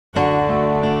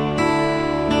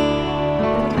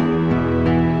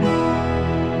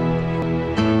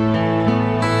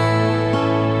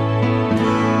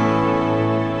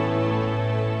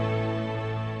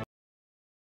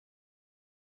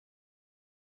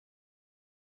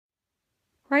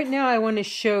Right now I want to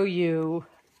show you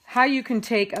how you can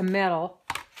take a metal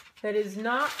that is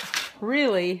not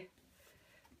really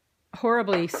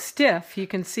horribly stiff. You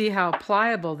can see how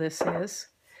pliable this is.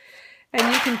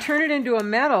 And you can turn it into a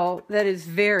metal that is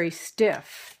very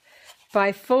stiff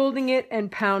by folding it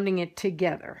and pounding it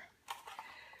together.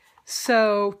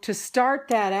 So to start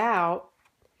that out,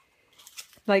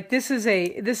 like this is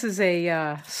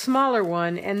a smaller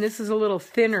one, and this is a little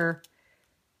thinner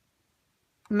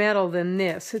metal than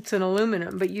this. It's an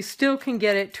aluminum, but you still can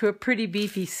get it to a pretty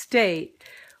beefy state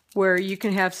where you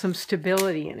can have some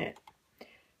stability in it.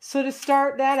 So to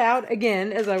start that out,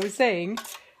 again, as I was saying,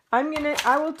 I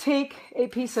will take a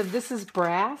piece of, this is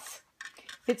brass.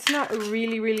 It's not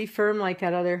really firm like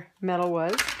that other metal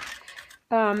was.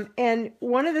 And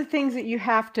one of the things that you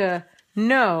have to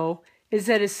know is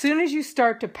that as soon as you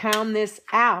start to pound this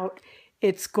out,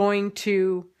 it's going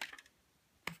to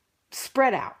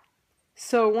spread out.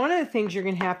 So one of the things you're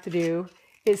going to have to do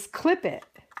is clip it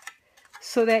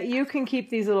so that you can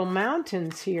keep these little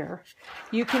mountains here.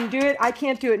 You can do it, I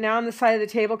can't do it now on the side of the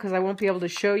table because I won't be able to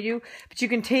show you, but you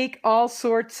can take all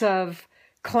sorts of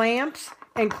clamps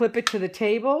and clip it to the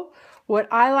table. What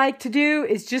I like to do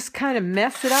is just kind of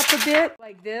mess it up a bit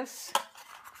like this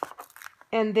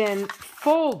and then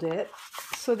fold it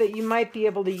so that you might be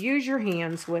able to use your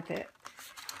hands with it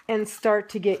and start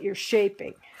to get your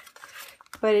shaping.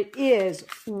 But it is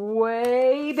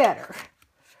way better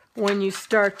when you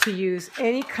start to use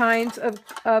any kinds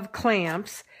of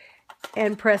clamps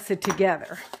and press it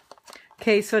together.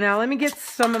 Okay, so now let me get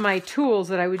some of my tools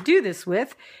that I would do this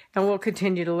with, and we'll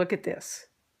continue to look at this.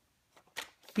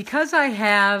 Because I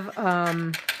have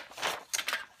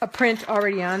a print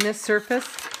already on this surface,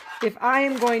 if I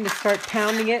am going to start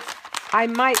pounding it, I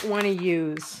might want to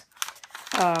use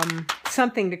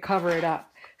something to cover it up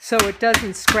so it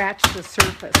doesn't scratch the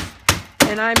surface.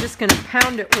 And I'm just going to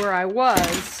pound it where I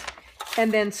was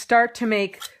and then start to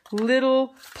make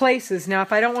little places. Now,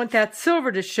 if I don't want that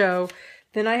silver to show,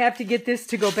 then I have to get this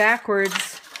to go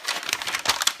backwards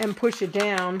and push it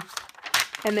down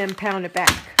and then pound it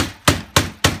back.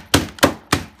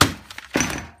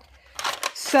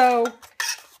 So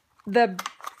the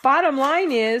bottom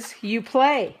line is you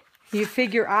play. You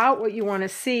figure out what you want to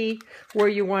see, where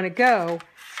you want to go.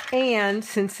 And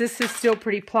since this is still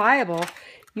pretty pliable,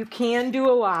 you can do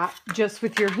a lot just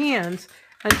with your hands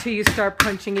until you start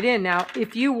punching it in. Now,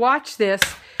 if you watch this,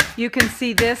 you can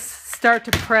see this start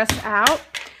to press out.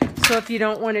 So if you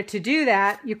don't want it to do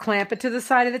that, you clamp it to the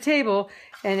side of the table.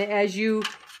 And as you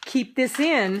keep this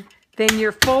in, then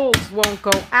your folds won't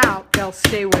go out. They'll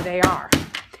stay where they are.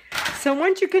 So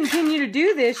once you continue to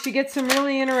do this, you get some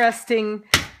really interesting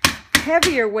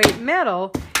heavier weight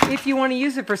metal if you want to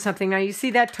use it for something. Now you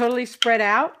see that totally spread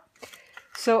out?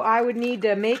 So I would need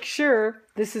to make sure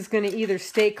this is going to either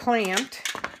stay clamped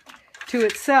to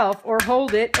itself or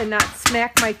hold it and not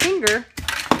smack my finger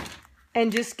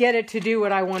and just get it to do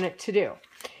what I want it to do.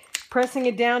 Pressing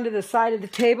it down to the side of the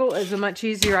table is a much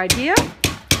easier idea.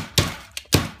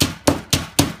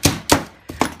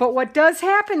 But what does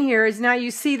happen here is now you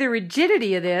see the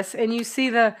rigidity of this and you see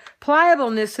the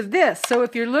pliableness of this. So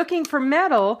if you're looking for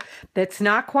metal that's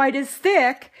not quite as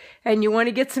thick and you want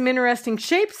to get some interesting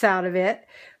shapes out of it,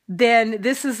 then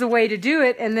this is the way to do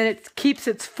it, and then it keeps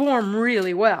its form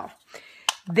really well.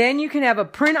 Then you can have a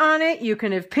print on it, you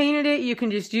can have painted it, you can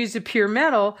just use a pure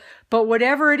metal, but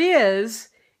whatever it is,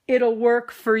 it'll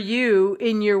work for you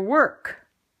in your work.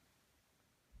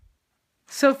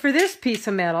 So for this piece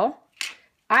of metal,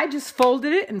 I just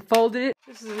folded it and folded it.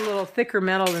 This is a little thicker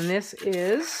metal than this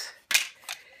is.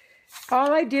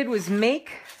 All I did was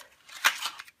make,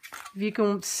 if you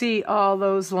can see all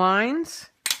those lines,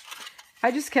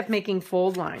 I just kept making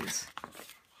fold lines.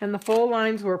 And the fold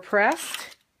lines were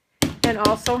pressed and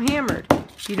also hammered.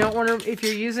 You don't want to, if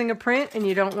you're using a print and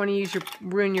you don't want to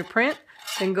ruin your print,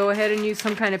 then go ahead and use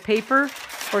some kind of paper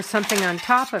or something on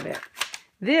top of it.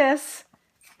 This,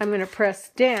 I'm going to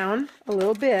press down a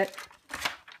little bit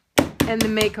and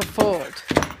then make a fold.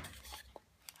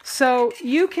 So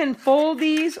you can fold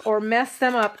these or mess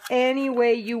them up any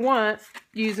way you want.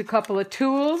 Use a couple of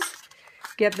tools,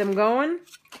 get them going.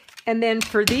 And then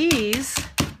for these,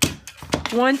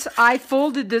 once I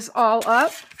folded this all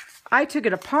up, I took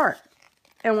it apart.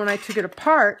 And when I took it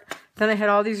apart, then I had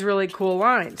all these really cool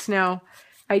lines. Now,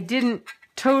 I didn't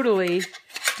totally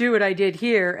do what I did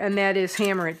here, and that is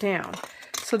hammer it down.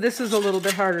 So this is a little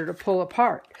bit harder to pull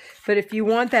apart. But if you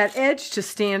want that edge to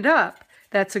stand up,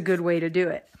 that's a good way to do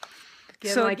it.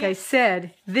 So like I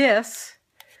said, this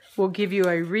will give you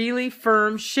a really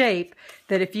firm shape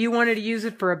that if you wanted to use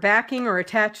it for a backing or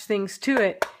attach things to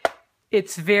it,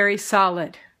 it's very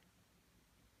solid.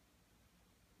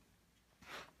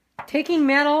 Taking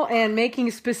metal and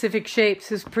making specific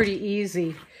shapes is pretty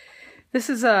easy. This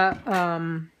is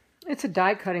it's a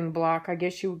die cutting block, I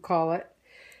guess you would call it.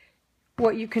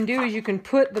 What you can do is you can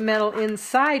put the metal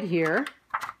inside here,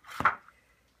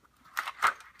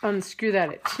 unscrew that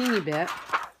a teeny bit,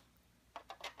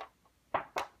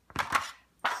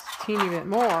 teeny bit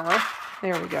more.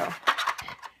 There we go.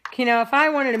 Okay, now if I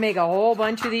wanted to make a whole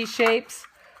bunch of these shapes,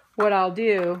 what I'll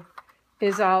do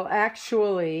is I'll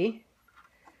actually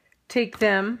take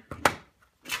them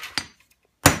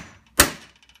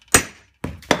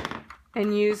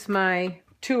and use my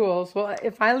tools. Well,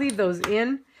 if I leave those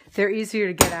in, they're easier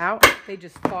to get out. They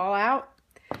just fall out.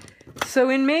 So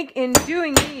in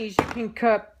doing these, you can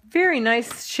cut very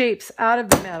nice shapes out of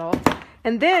the metal,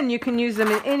 and then you can use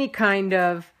them in any kind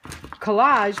of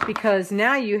collage, because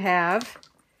now you have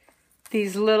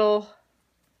these little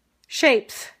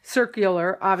shapes,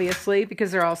 circular, obviously,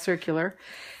 because they're all circular.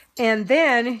 And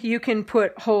then you can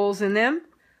put holes in them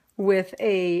with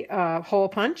a hole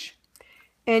punch,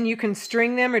 and you can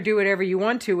string them or do whatever you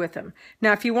want to with them.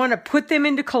 Now, if you want to put them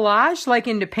into collage, like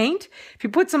into paint, if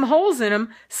you put some holes in them,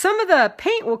 some of the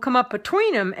paint will come up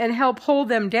between them and help hold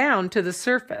them down to the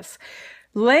surface.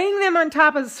 Laying them on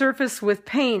top of the surface with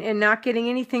paint and not getting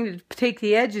anything to take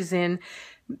the edges in,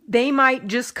 they might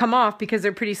just come off because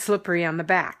they're pretty slippery on the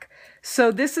back.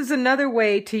 So this is another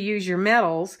way to use your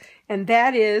metals, and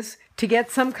that is to get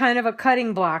some kind of a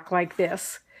cutting block like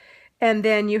this. And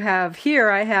then you have, here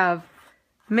I have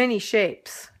many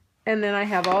shapes, and then I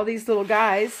have all these little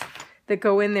guys that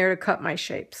go in there to cut my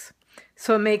shapes.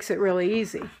 So it makes it really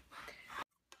easy.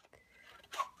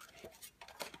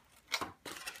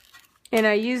 And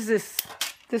I use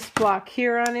this block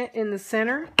here on it in the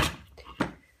center.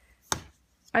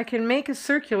 I can make a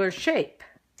circular shape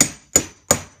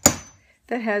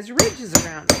that has ridges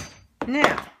around it.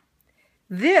 Now,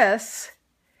 this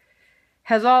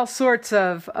has all sorts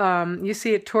of, you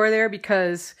see it tore there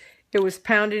because it was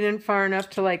pounded in far enough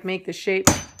to like make the shape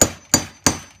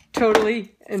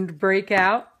totally and break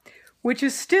out, which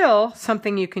is still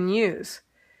something you can use.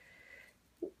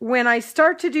 When I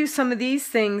start to do some of these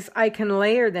things, I can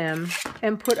layer them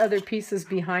and put other pieces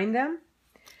behind them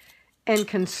and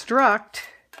construct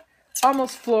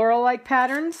almost floral-like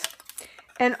patterns.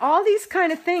 And all these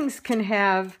kind of things can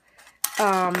have,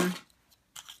 all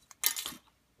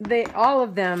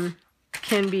of them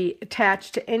can be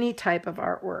attached to any type of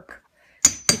artwork,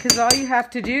 because all you have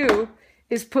to do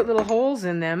is put little holes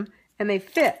in them and they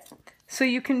fit. So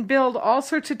you can build all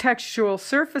sorts of textural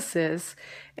surfaces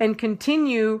and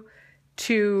continue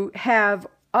to have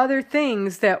other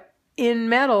things that in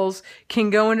metals can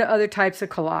go into other types of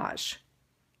collage.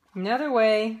 Another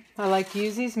way I like to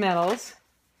use these metals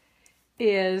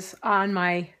is on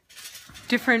my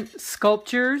different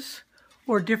sculptures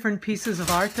or different pieces of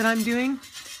art that I'm doing.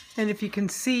 And if you can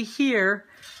see here,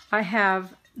 I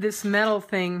have this metal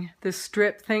thing, this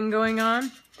strip thing going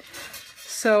on.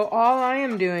 So all I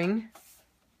am doing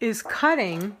is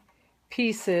cutting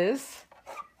pieces,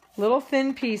 little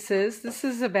thin pieces. This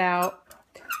is about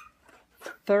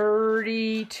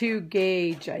 32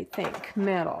 gauge, I think,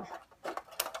 metal.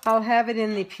 I'll have it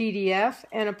in the PDF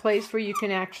and a place where you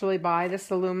can actually buy this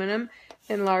aluminum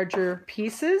in larger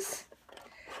pieces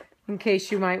in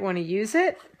case you might want to use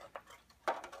it.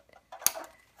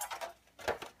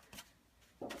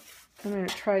 I'm going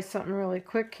to try something really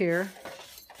quick here.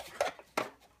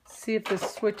 See if this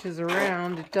switches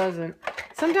around. It doesn't.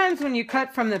 Sometimes when you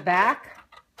cut from the back,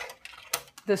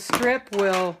 the strip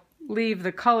will leave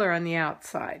the color on the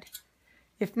outside.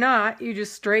 If not, you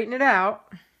just straighten it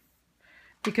out.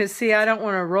 Because see, I don't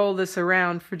want to roll this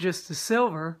around for just the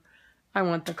silver. I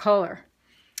want the color.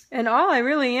 And all I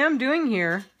really am doing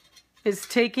here is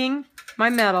taking my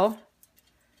metal,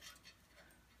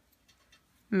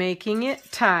 making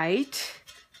it tight,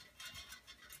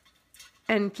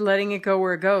 and letting it go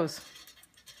where it goes.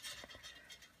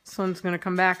 This one's going to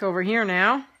come back over here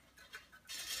now.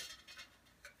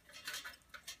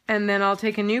 And then I'll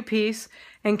take a new piece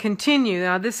and continue.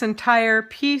 Now this entire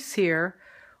piece here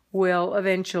will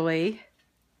eventually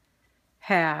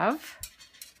have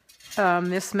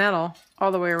this metal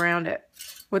all the way around it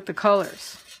with the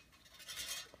colors.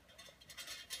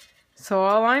 So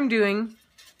all I'm doing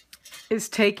is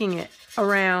taking it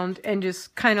around and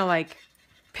just kind of like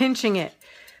pinching it.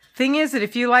 Thing is that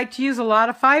if you like to use a lot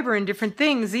of fiber in different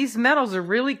things, these metals are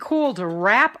really cool to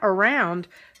wrap around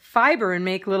fiber and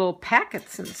make little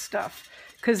packets and stuff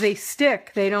because they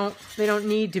stick. They don't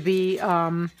need to be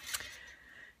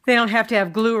they don't have to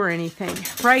have glue or anything.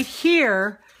 Right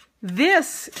here,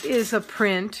 this is a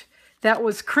print that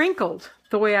was crinkled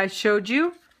the way I showed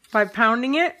you by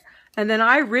pounding it. and then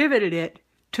I riveted it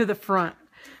to the front.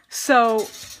 So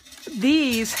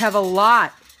these have a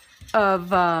lot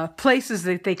of places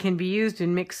that they can be used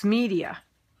in mixed media.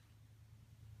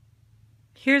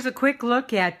 Here's a quick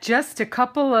look at just a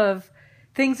couple of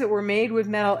things that were made with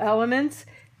metal elements.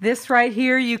 This right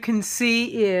here you can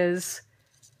see is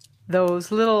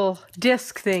those little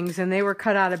disc things, and they were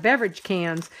cut out of beverage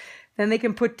cans. Then they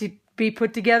can be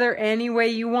put together any way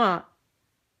you want.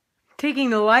 Taking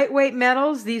the lightweight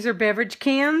metals, these are beverage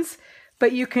cans,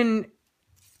 but you can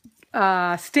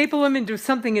staple them into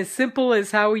something as simple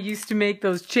as how we used to make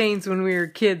those chains when we were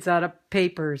kids out of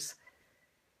papers.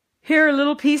 Here are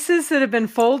little pieces that have been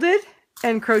folded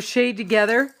and crocheted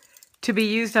together to be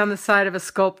used on the side of a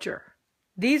sculpture.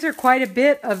 These are quite a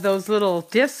bit of those little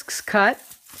discs cut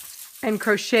and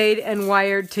crocheted and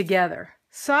wired together.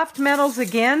 Soft metals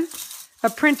again, a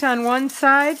print on one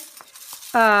side,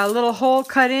 a little hole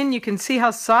cut in. You can see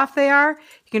how soft they are.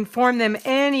 You can form them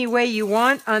any way you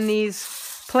want on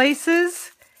these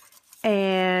places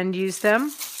and use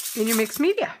them in your mixed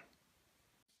media.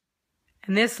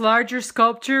 And this larger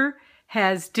sculpture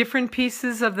has different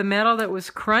pieces of the metal that was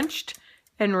crunched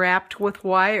and wrapped with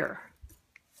wire.